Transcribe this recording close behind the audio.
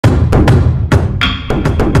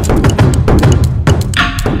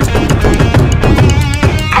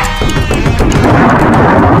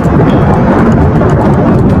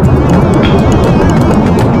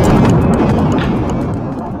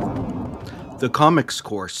The Comics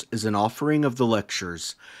Course is an offering of the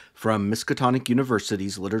lectures from Miskatonic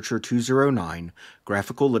University's Literature 209,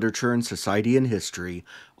 Graphical Literature and Society and History,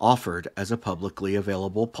 offered as a publicly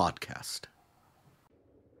available podcast.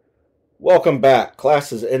 Welcome back.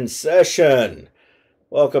 Class is in session.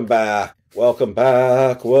 Welcome back. Welcome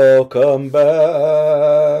back. Welcome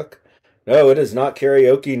back. No, it is not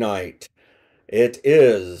karaoke night. It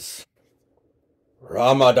is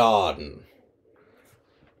Ramadan.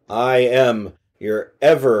 I am your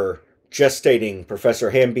ever gestating Professor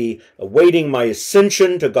Hamby, awaiting my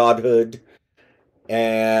ascension to godhood,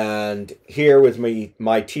 and here with me,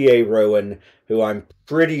 my TA Rowan, who I'm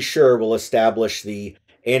pretty sure will establish the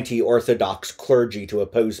anti-orthodox clergy to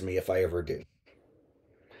oppose me if I ever do.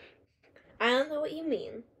 I don't know what you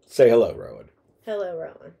mean. Say hello, Rowan. Hello,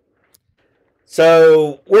 Rowan.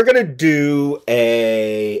 So, we're going to do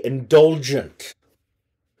a indulgent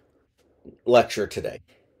lecture today.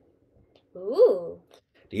 Ooh.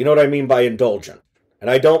 Do you know what I mean by indulgent? And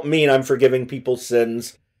I don't mean I'm forgiving people's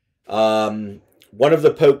sins. One of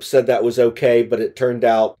the popes said that was okay, but it turned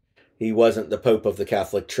out he wasn't the pope of the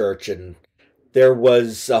Catholic Church, and there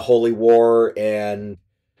was a holy war, and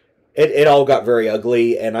it all got very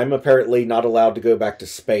ugly, and I'm apparently not allowed to go back to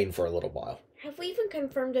Spain for a little while. Have we even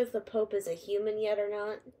confirmed if the Pope is a human yet or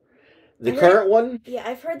not? The current one? Yeah,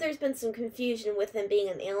 I've heard there's been some confusion with him being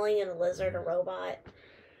an alien, a lizard, a robot.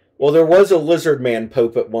 Well, there was a lizard man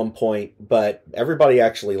pope at one point, but everybody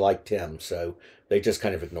actually liked him, so they just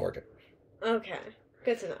kind of ignored it. Okay,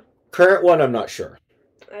 good to know. Current one, I'm not sure.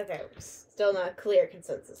 Okay, still not a clear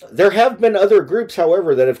consensus on that. There have been other groups,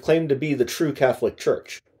 however, that have claimed to be the true Catholic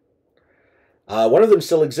Church. One of them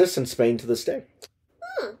still exists in Spain to this day.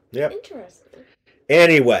 Huh, yep. Interesting.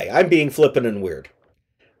 Anyway, I'm being flippant and weird.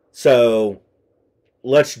 So,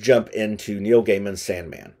 let's jump into Neil Gaiman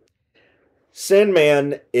Sandman.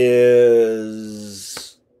 Sandman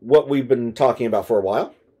is what we've been talking about for a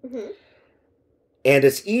while. Mm-hmm. And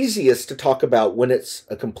it's easiest to talk about when it's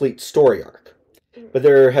a complete story arc. But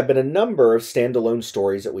there have been a number of standalone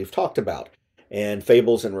stories that we've talked about, and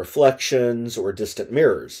Fables and Reflections or Distant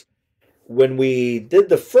Mirrors. When we did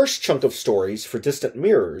the first chunk of stories for Distant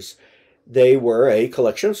Mirrors, they were a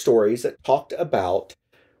collection of stories that talked about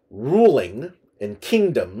ruling in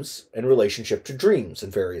kingdoms in relationship to dreams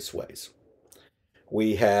in various ways.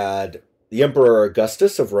 We had the Emperor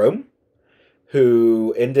Augustus of Rome,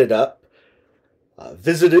 who ended up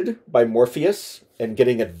visited by Morpheus and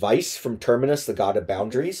getting advice from Terminus, the god of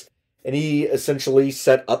boundaries, and he essentially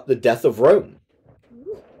set up the death of Rome.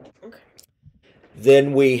 Ooh, okay.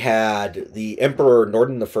 Then we had the Emperor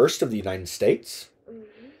Norton I of the United States,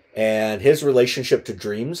 and his relationship to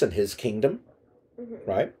dreams and his kingdom,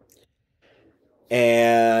 right?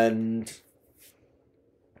 And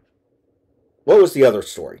what was the other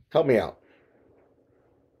story? Help me out.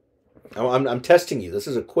 I'm testing you. This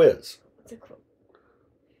is a quiz. It's a cool.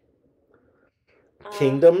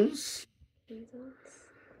 Kingdoms. Kingdoms.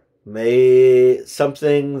 May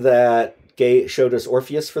something that showed us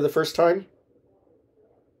Orpheus for the first time.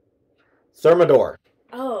 Thermidor.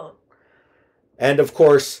 Oh. And of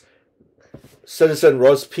course, Citizen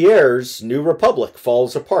Robespierre's New Republic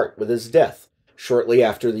falls apart with his death shortly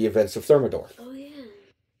after the events of Thermidor. Oh, yeah.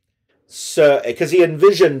 So, because he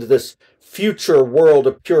envisioned this future world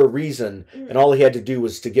of pure reason, and all he had to do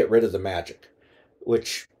was to get rid of the magic.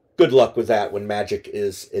 Which, good luck with that when magic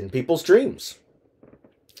is in people's dreams.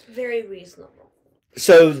 Very reasonable.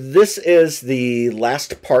 So, this is the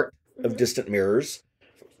last part of Distant Mirrors,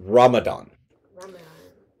 Ramadan.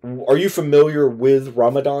 Ramadan. Are you familiar with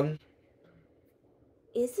Ramadan?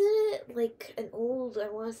 Isn't it like an old, I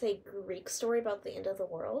want to say, Greek story about the end of the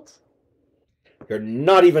world? You're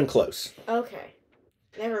not even close. Okay.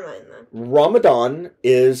 Never mind then. Ramadan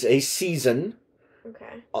is a season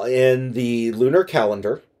in the lunar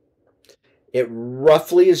calendar. It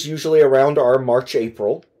roughly is usually around our March,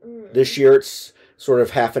 April. This year it's sort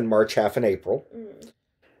of half in March, half in April.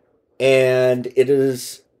 And it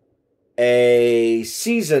is a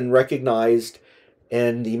season recognized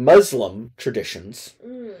in the Muslim traditions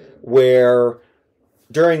where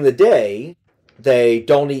during the day they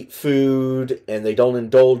don't eat food and they don't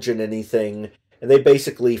indulge in anything, and they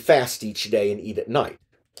basically fast each day and eat at night.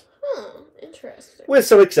 Huh, interesting. With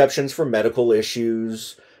some exceptions for medical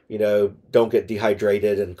issues, don't get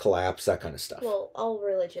dehydrated and collapse, that kind of stuff. Well, all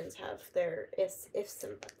religions have their ifs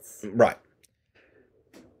and buts. Right.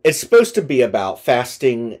 It's supposed to be about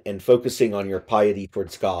fasting and focusing on your piety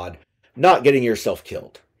towards God, not getting yourself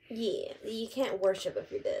killed. Yeah, you can't worship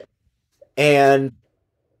if you're dead. And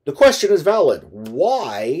the question is valid.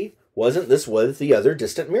 Why wasn't this with the other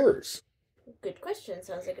Distant Mirrors? Good question.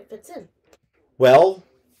 Sounds like it fits in. Well,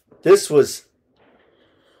 this was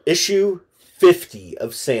issue 50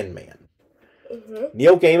 of Sandman.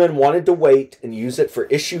 Neil Gaiman wanted to wait and use it for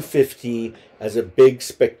issue 50 as a big,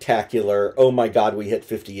 spectacular, oh my god, we hit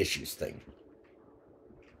 50 issues thing.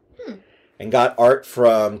 And got art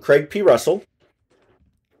from Craig P. Russell,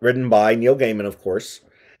 written by Neil Gaiman, of course.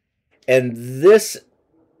 And this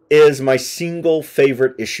is my single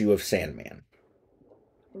favorite issue of Sandman.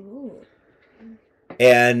 Ooh.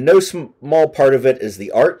 And no small part of it is the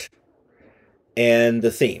art and the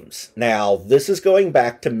themes. Now, this is going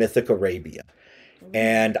back to mythic Arabia.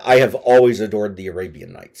 And I have always adored the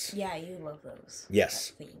Arabian Nights. Yeah, you love those.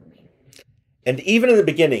 Yes. And even in the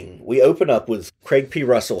beginning, we open up with Craig P.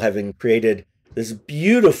 Russell having created this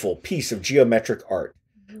beautiful piece of geometric art,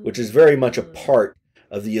 which is very much a part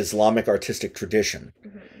of the Islamic artistic tradition.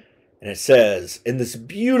 And it says, in this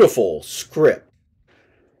beautiful script,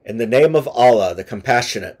 in the name of Allah, the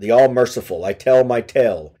compassionate, the all-merciful, I tell my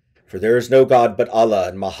tale, for there is no God but Allah,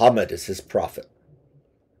 and Muhammad is his prophet.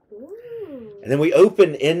 And then we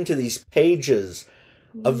open into these pages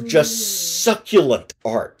of just succulent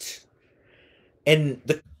art. And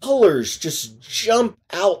the colors just jump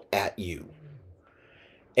out at you.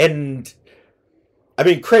 And, I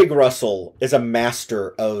mean, Craig Russell is a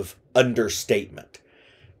master of understatement.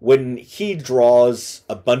 When he draws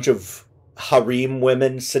a bunch of harem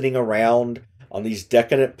women sitting around on these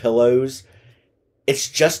decadent pillows, it's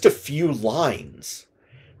just a few lines.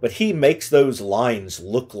 But he makes those lines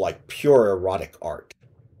look like pure erotic art.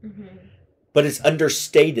 But it's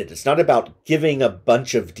understated. It's not about giving a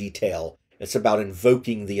bunch of detail. It's about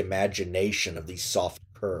invoking the imagination of these soft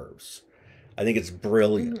curves. I think it's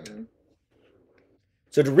brilliant.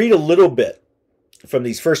 So to read a little bit from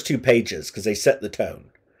these first two pages, because they set the tone.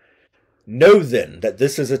 Know then that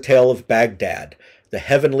this is a tale of Baghdad, the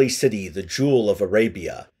heavenly city, the jewel of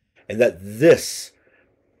Arabia, and that this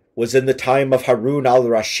was in the time of Harun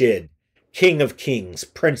al-Rashid, king of kings,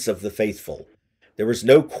 prince of the faithful. There was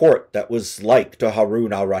no court that was like to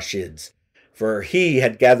Harun al-Rashid's, for he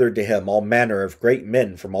had gathered to him all manner of great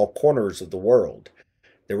men from all corners of the world.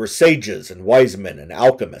 There were sages and wise men and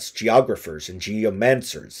alchemists, geographers and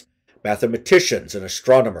geomancers, mathematicians and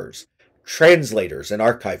astronomers, translators and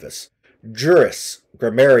archivists, jurists,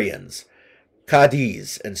 grammarians,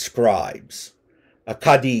 qadis and scribes. A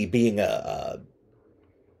qadi being a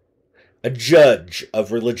judge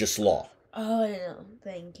of religious law. Oh, no,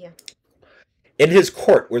 thank you. In his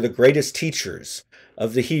court were the greatest teachers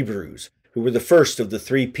of the Hebrews, who were the first of the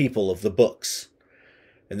three people of the books,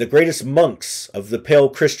 and the greatest monks of the pale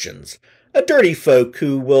Christians, a dirty folk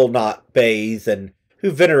who will not bathe and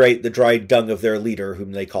who venerate the dried dung of their leader,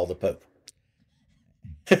 whom they call the Pope.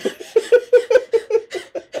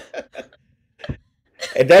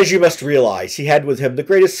 And as you must realize, he had with him the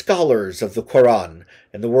greatest scholars of the Quran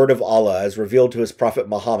and the word of Allah as revealed to his prophet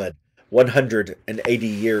Muhammad 180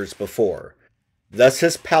 years before. Thus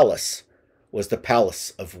his palace was the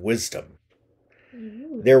palace of wisdom.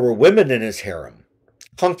 There were women in his harem,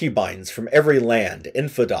 concubines from every land,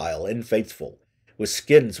 infidel, unfaithful, with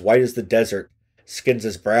skins white as the desert, skins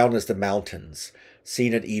as brown as the mountains,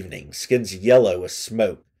 seen at evening, skins yellow as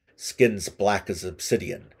smoke, skins black as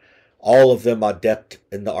obsidian, all of them adept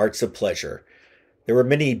in the arts of pleasure. There were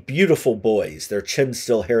many beautiful boys, their chins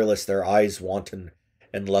still hairless, their eyes wanton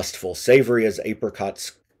and lustful, savory as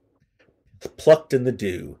apricots plucked in the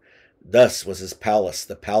dew. Thus was his palace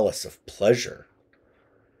the palace of pleasure.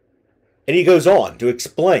 And he goes on to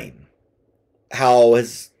explain how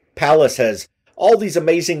his palace has all these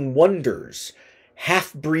amazing wonders,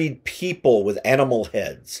 half-breed people with animal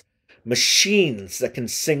heads, machines that can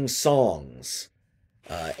sing songs,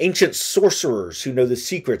 ancient sorcerers who know the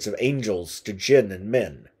secrets of angels to jinn and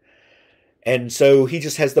men. And so he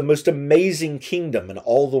just has the most amazing kingdom in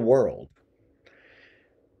all the world.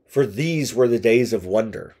 For these were the days of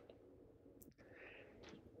wonder.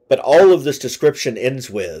 But all of this description ends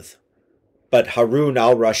with, but Harun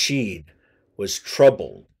al-Rashid was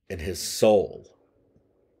troubled in his soul.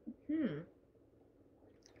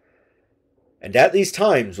 And at these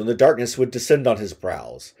times, when the darkness would descend on his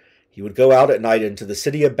brows, he would go out at night into the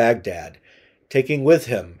city of Baghdad, taking with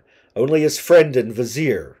him only his friend and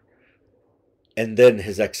vizier, and then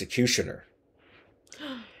his executioner.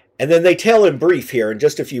 And then they tell in brief here, in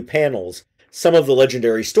just a few panels, some of the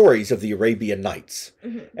legendary stories of the Arabian Nights,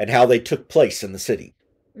 and how they took place in the city.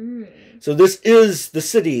 So this is the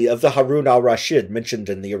city of the Harun al-Rashid mentioned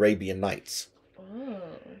in the Arabian Nights.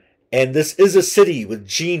 And this is a city with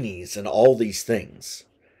genies and all these things.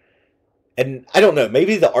 And I don't know,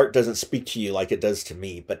 maybe the art doesn't speak to you like it does to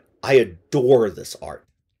me, but I adore this art.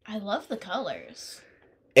 I love the colors.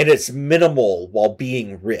 And it's minimal while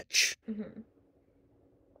being rich. Mm-hmm.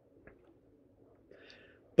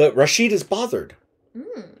 But Rashid is bothered.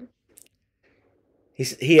 Mm.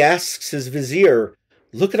 He asks his vizier,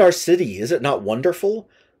 "Look at our city. Is it not wonderful?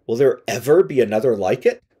 Will there ever be another like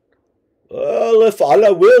it?" "Well, if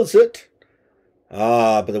Allah wills it."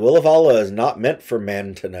 "Ah, but the will of Allah is not meant for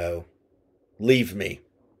man to know. Leave me."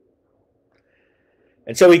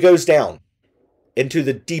 And so he goes down into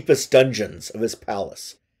the deepest dungeons of his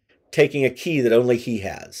palace, taking a key that only he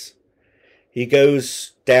has. He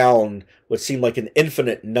goes down what seem like an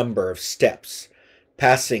infinite number of steps,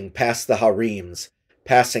 passing past the harems,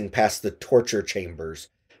 passing past the torture chambers,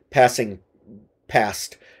 passing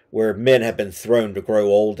past where men have been thrown to grow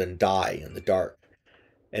old and die in the dark,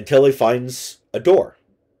 until he finds a door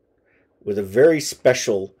with a very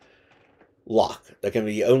special lock that can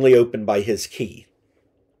be only opened by his key.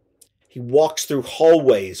 He walks through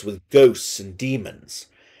hallways with ghosts and demons.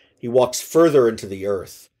 He walks further into the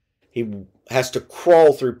earth. He has to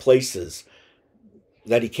crawl through places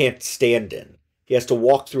that he can't stand in. He has to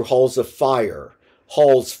walk through halls of fire,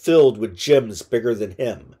 halls filled with gems bigger than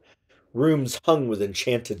him, rooms hung with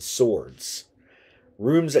enchanted swords,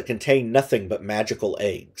 rooms that contain nothing but magical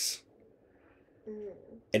eggs,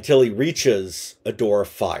 until he reaches a door of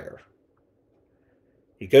fire.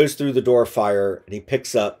 He goes through the door of fire and he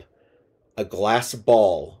picks up a glass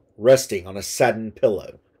ball resting on a satin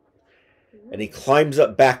pillow. And he climbs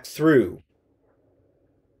up back through.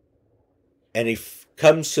 And he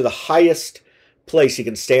comes to the highest place he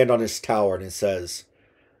can stand on his tower and he says,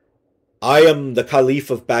 "I am the Caliph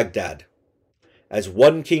of Baghdad. As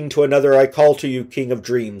one king to another I call to you, King of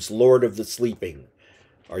Dreams, Lord of the Sleeping.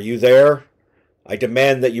 Are you there? I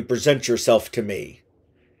demand that you present yourself to me."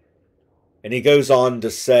 And he goes on to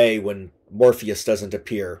say, when Morpheus doesn't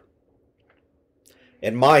appear,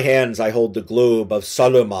 "In my hands I hold the globe of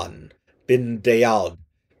Solomon bin Daoud,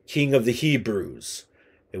 king of the Hebrews.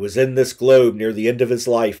 It was in this globe near the end of his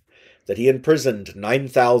life that he imprisoned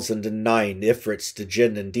 9,009 Ifrits to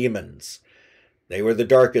jinn and demons. They were the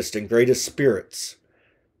darkest and greatest spirits.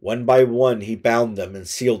 One by one he bound them and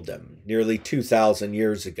sealed them nearly 2,000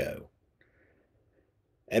 years ago."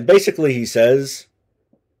 And basically he says,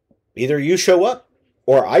 either you show up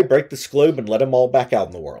or I break this globe and let them all back out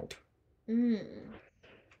in the world. Mm.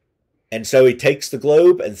 And so he takes the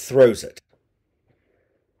globe and throws it.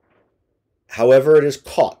 However, it is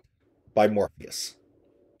caught by Morpheus.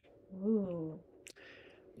 Ooh.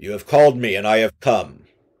 "You have called me, and I have come.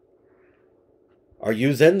 Are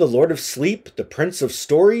you then the Lord of Sleep, the Prince of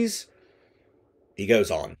Stories?" He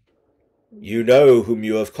goes on, "You know whom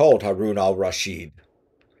you have called, Harun al-Rashid."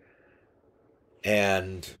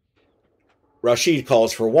 And Rashid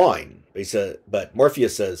calls for wine. But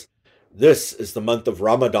Morpheus says, "This is the month of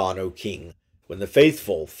Ramadan, O king, when the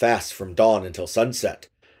faithful fast from dawn until sunset.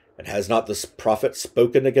 And has not the prophet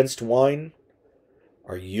spoken against wine?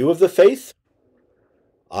 Are you of the faith?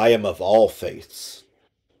 I am of all faiths."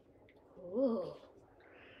 Ooh.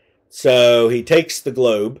 So he takes the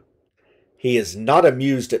globe. He is not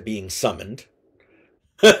amused at being summoned.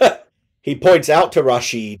 He points out to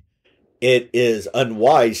Rashid, it is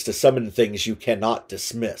unwise to summon things you cannot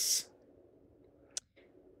dismiss.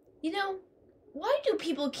 You know, why do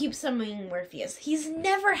people keep summoning Morpheus? He's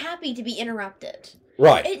never happy to be interrupted.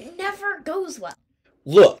 Right. It never goes well.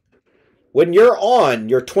 Look, when you're on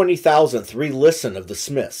your 20,000th re-listen of The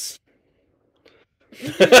Smiths,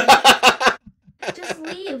 Just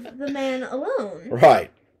leave the man alone.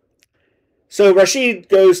 right. So Rashid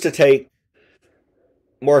goes to take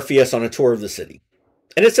Morpheus on a tour of the city.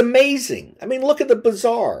 And it's amazing. I mean, look at the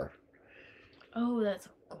bazaar. Oh, that's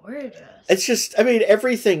gorgeous. It's just, I mean,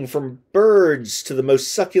 everything from birds to the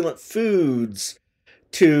most succulent foods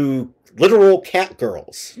to literal cat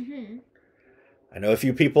girls. Mm-hmm. I know a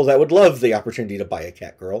few people that would love the opportunity to buy a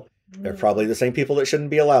cat girl. They're probably the same people that shouldn't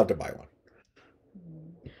be allowed to buy one.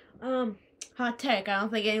 Hot take. I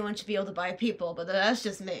don't think anyone should be able to buy people, but that's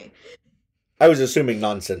just me. I was assuming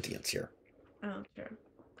non-sentience here. Oh, sure.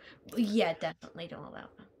 Yeah, definitely don't allow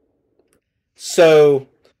them. So,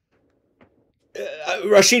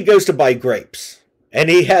 Rashid goes to buy grapes, and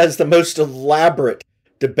he has the most elaborate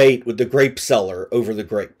debate with the grape seller over the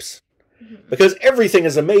grapes. Mm-hmm. Because everything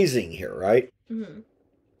is amazing here, right? Mm-hmm.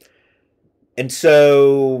 And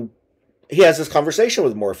so he has this conversation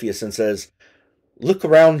with Morpheus and says, "Look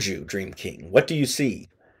around you, Dream King. What do you see?"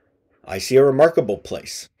 "I see a remarkable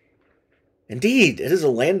place." "Indeed, it is a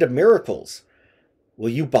land of miracles. Will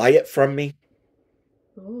you buy it from me?"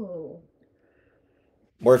 Ooh.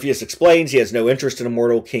 Morpheus explains he has no interest in a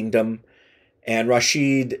mortal kingdom, and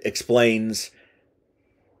Rashid explains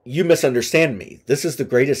You misunderstand me. This is the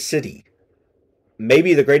greatest city.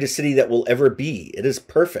 Maybe the greatest city that will ever be. It is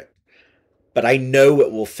perfect. But I know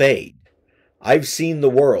it will fade. I've seen the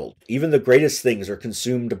world. Even the greatest things are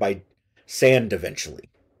consumed by sand eventually.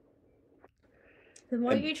 Then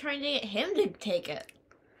why are you trying to get him to take it?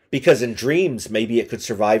 Because in dreams, maybe it could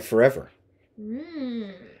survive forever.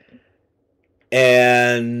 Hmm.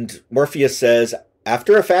 And Morpheus says,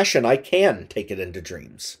 after a fashion, I can take it into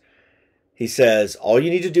dreams. He says, all you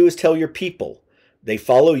need to do is tell your people. They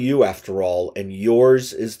follow you after all, and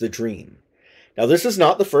yours is the dream. Now, this is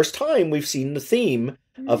not the first time we've seen the theme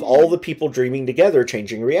of all the people dreaming together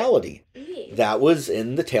changing reality. Yeah. That was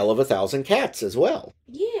in The Tale of a Thousand Cats as well.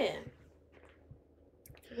 Yeah.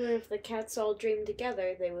 Where if the cats all dream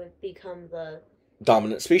together, they would become the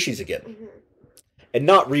dominant species again. And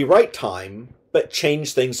not rewrite time, but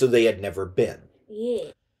change things so they had never been.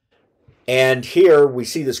 Yeah. And here we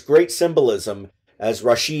see this great symbolism as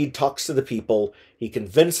Rashid talks to the people. He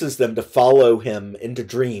convinces them to follow him into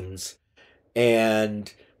dreams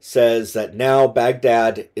and says that now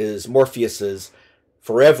Baghdad is Morpheus's,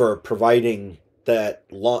 forever providing that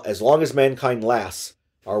as long as mankind lasts,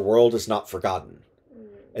 our world is not forgotten.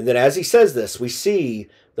 And then as he says this, we see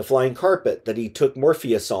the flying carpet that he took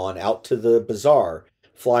Morpheus on out to the bazaar,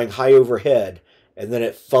 flying high overhead, and then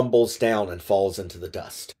it fumbles down and falls into the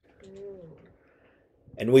dust.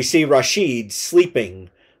 And we see Rashid sleeping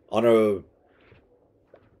on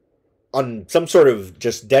some sort of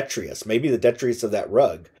just detritus, maybe the detritus of that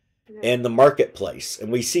rug, in the marketplace.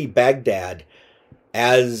 And we see Baghdad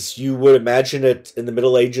as you would imagine it in the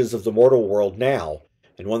Middle Ages of the mortal world now.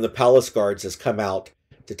 And one of the palace guards has come out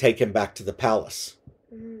to take him back to the palace.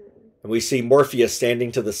 And we see Morpheus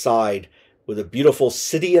standing to the side with a beautiful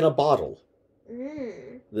city in a bottle.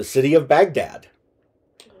 The city of Baghdad.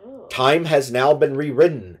 Time has now been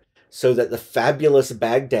rewritten so that the fabulous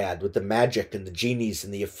Baghdad with the magic and the genies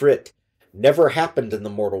and the Ifrit never happened in the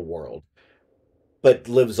mortal world, but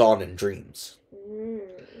lives on in dreams.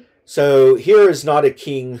 So here is not a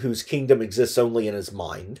king whose kingdom exists only in his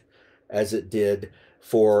mind, as it did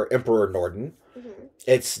for Emperor Norden.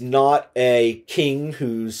 It's not a king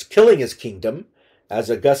who's killing his kingdom, as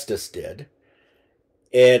Augustus did.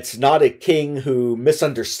 It's not a king who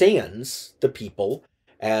misunderstands the people,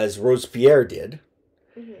 as Robespierre did.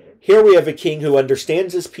 Here we have a king who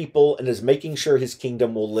understands his people and is making sure his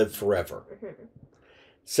kingdom will live forever.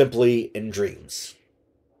 Simply in dreams.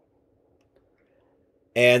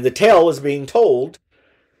 And the tale is being told,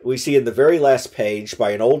 we see in the very last page,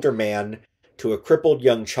 by an older man to a crippled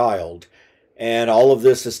young child. And all of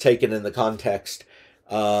this is taken in the context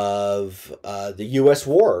of the U.S.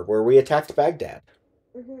 war, where we attacked Baghdad.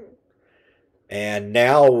 And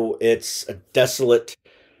now it's a desolate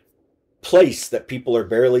place that people are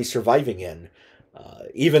barely surviving in,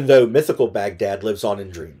 even though mythical Baghdad lives on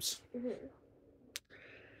in dreams.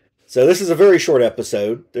 So this is a very short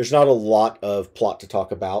episode. There's not a lot of plot to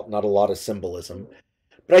talk about, not a lot of symbolism.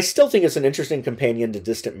 But I still think it's an interesting companion to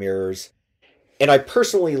Distant Mirrors. And I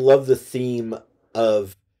personally love the theme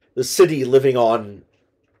of the city living on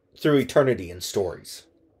through eternity in stories.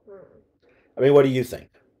 I mean, what do you think?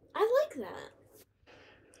 I like that.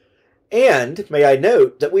 And may I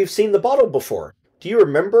note that we've seen the bottle before. Do you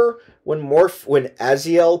remember when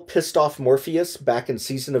Aziel pissed off Morpheus back in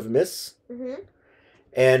Season of Mists?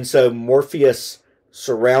 And so Morpheus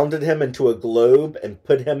surrounded him into a globe and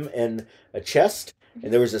put him in a chest.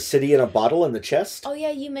 And there was a city in a bottle in the chest. Oh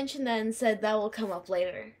yeah, you mentioned that and said that will come up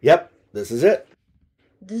later. Yep, this is it.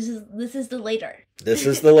 This is the later. This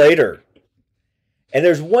is the later. And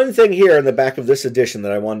there's one thing here in the back of this edition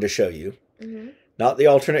that I wanted to show you. Not the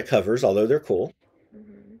alternate covers, although they're cool.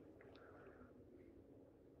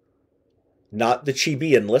 Not the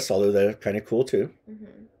chibi endless, although they're kind of cool too.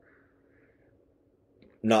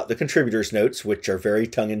 Not the contributors' notes, which are very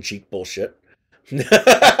tongue-in-cheek bullshit.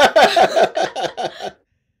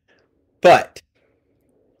 But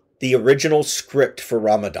the original script for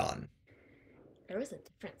Ramadan. There was a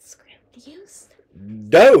different script used?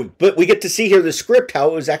 No, but we get to see here the script, how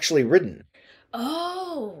it was actually written.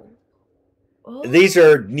 Oh. These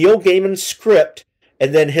are Neil Gaiman's script,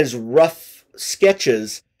 and then his rough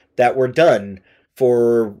sketches that were done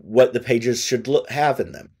for what the pages should have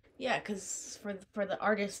in them. Yeah, because for the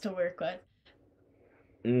artist to work with.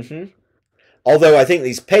 Although I think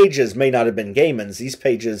these pages may not have been Gaiman's. These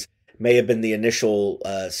pages may have been the initial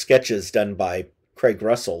sketches done by Craig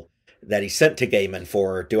Russell that he sent to Gaiman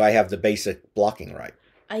for, do I have the basic blocking right?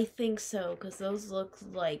 I think so, because those look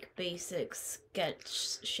like basic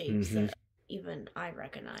sketch shapes that even I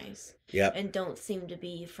recognize. Yep. And don't seem to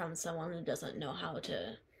be from someone who doesn't know how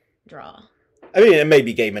to draw. I mean,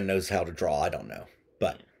 maybe Gaiman knows how to draw. I don't know.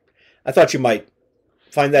 But I thought you might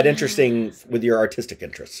find that interesting with your artistic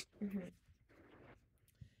interests. Mm-hmm.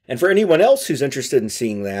 And for anyone else who's interested in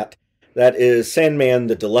seeing that, that is Sandman,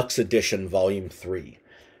 the Deluxe Edition, Volume 3.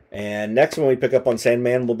 And next, when we pick up on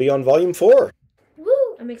Sandman, we'll be on Volume 4.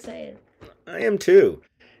 Woo! I'm excited. I am too.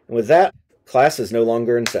 And with that, class is no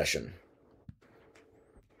longer in session.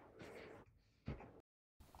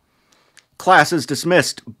 Class is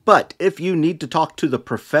dismissed, but if you need to talk to the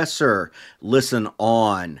professor, listen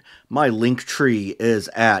on. My link tree is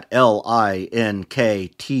at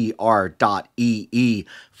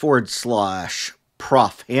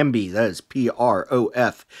linktr.ee/Prof Hamby. That is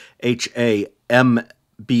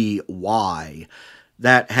PROFHAMBY.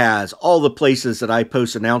 That has all the places that I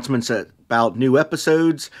post announcements about new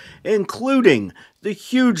episodes, including the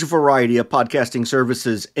huge variety of podcasting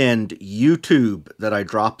services and YouTube that I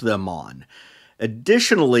drop them on.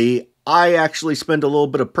 Additionally, I actually spend a little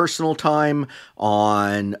bit of personal time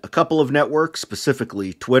on a couple of networks,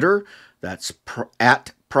 specifically Twitter. That's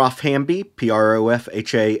at Prof Hamby,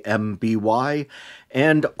 PROFHAMBY,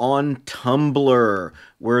 and on Tumblr,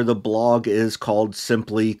 where the blog is called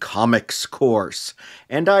simply Comics Course.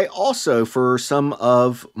 And I also, for some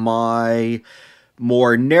of my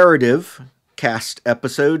more narrative cast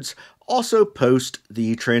episodes, also post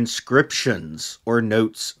the transcriptions or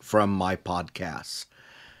notes from my podcasts.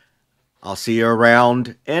 I'll see you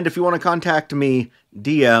around, and if you want to contact me,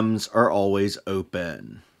 DMs are always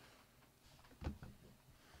open.